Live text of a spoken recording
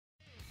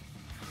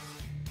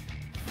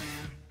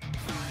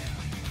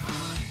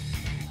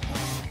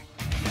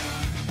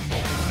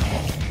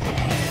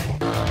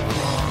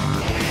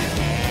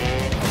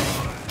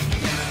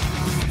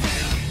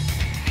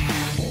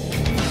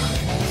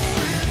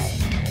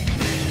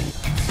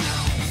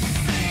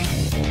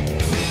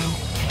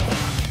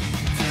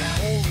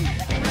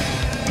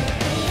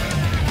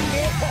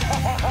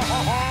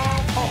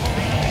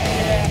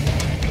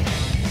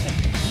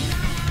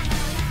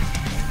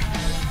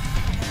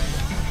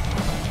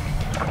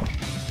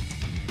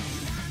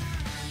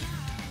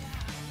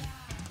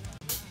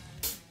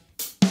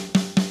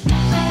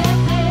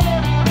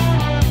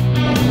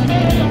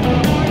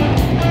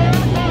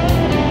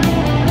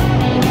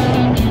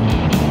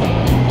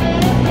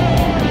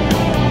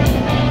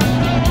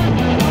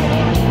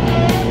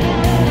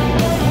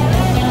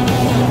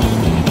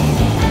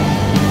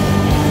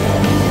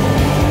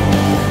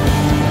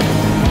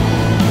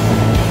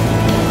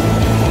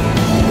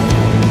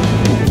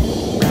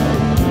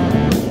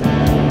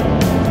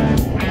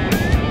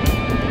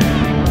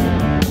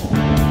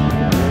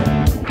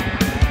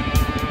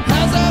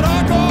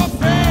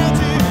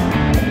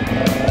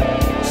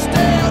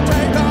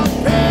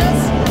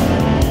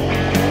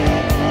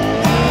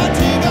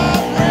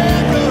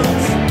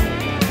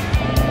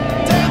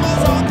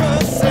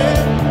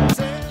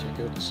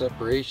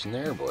separation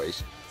there,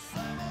 boys.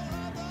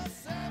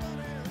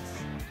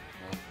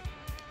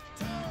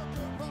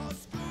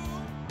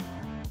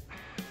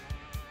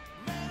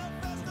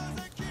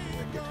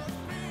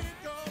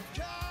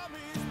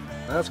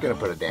 That's going to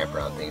put a damper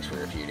on things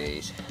for a few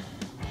days.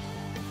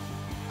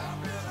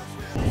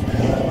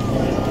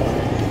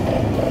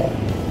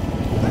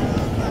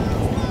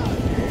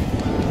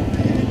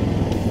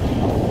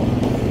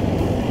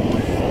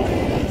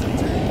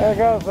 There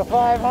goes the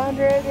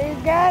 500. He's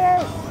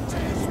got her.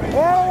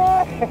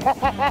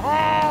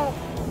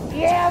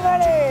 Yeah,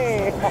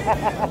 buddy.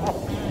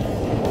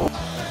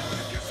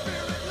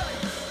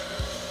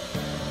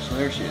 So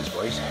there she is,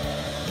 boys.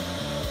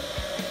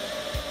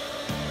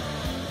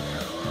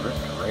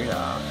 Ripped right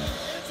off.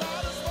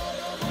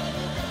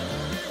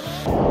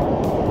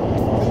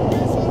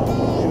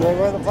 He's like,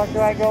 where the fuck do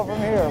I go from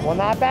here? Well,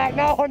 not back.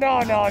 No, no,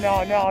 no,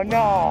 no, no,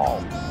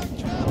 no.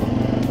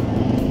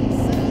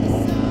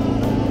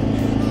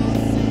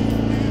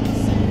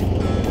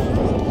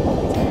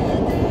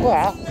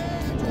 Well,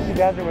 he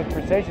does it with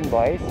precision,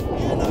 boys.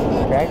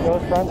 Drag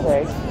those front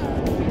legs.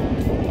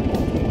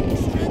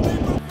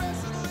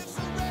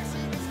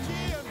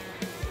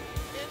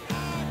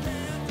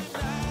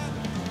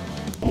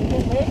 Did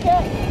he make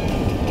it?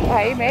 Oh,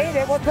 he made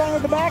it. What's wrong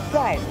with the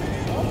backside?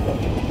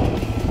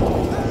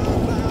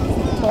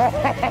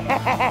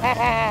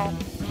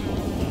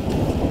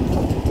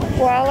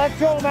 Well, let's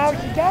show him how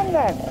she's done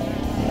then.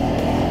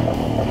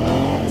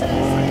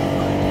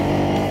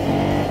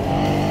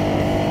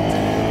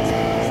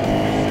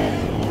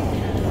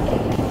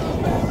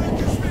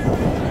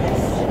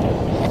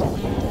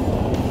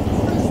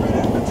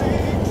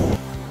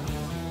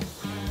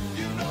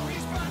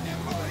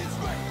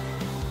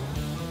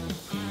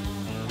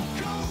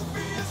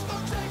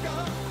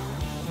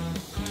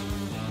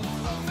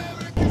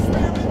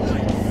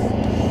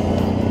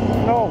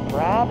 No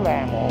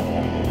problem.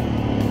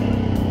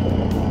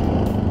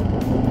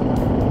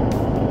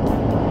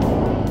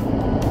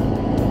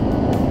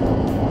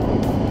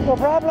 No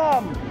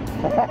problem.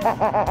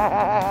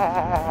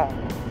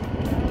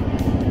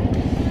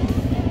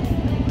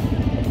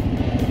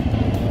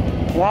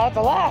 Well, it's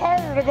a lot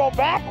harder to go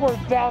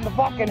backwards down the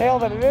fucking hill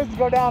than it is to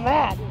go down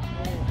that.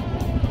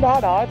 No,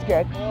 it's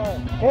good.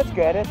 It's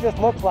good. It just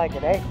looks like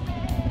it, eh?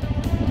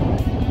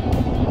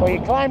 Well,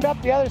 you climbed up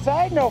the other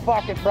side, no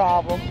fucking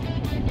problem.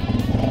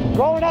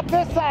 Going up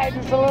this side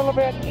is a little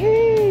bit,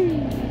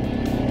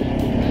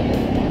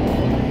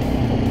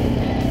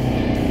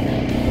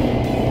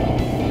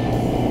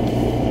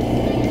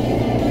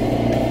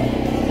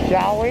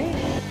 Shall we?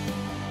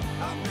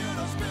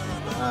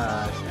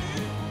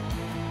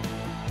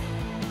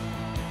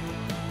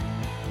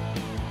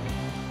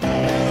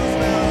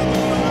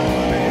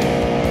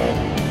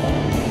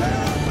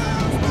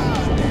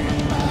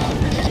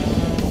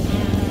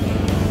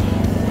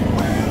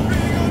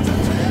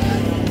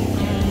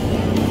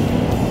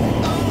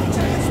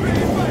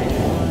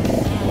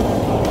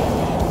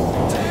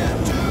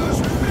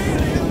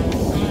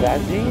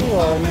 That's you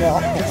or no?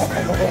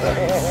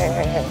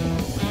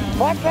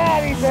 Fuck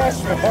that, he says.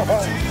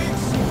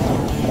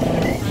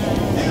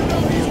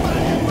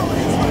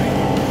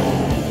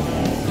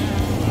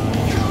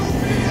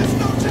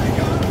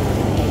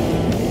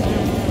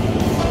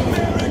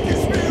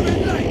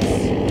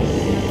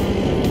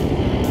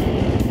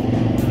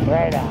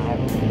 Right on.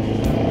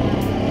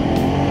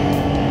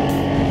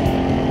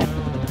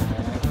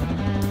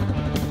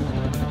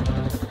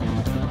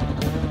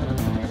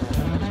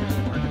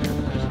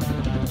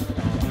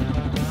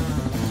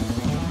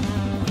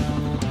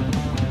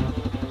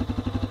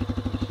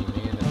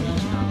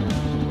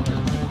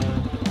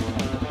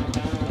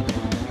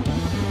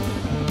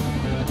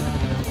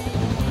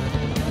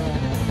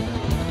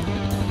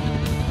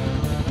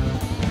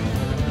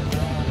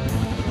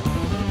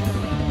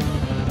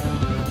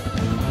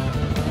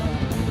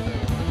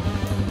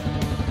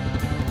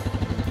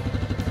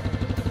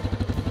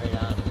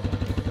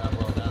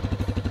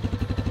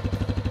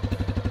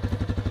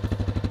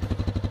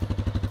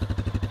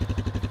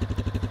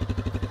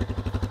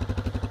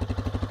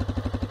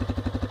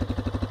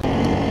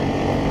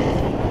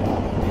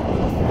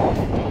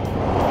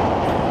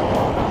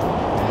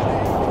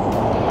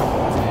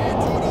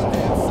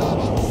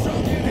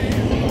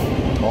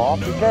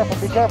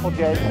 Be careful,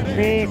 Jay.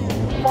 Be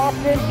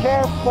fucking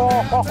careful.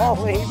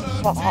 Holy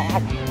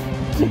fuck.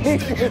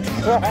 Jesus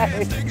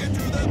Christ.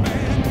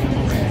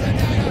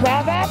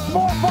 Now that's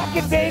more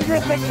fucking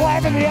dangerous than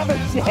climbing the other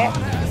shit.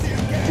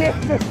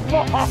 Jesus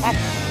fuck.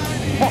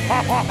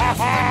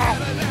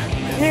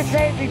 You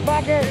crazy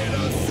fucker.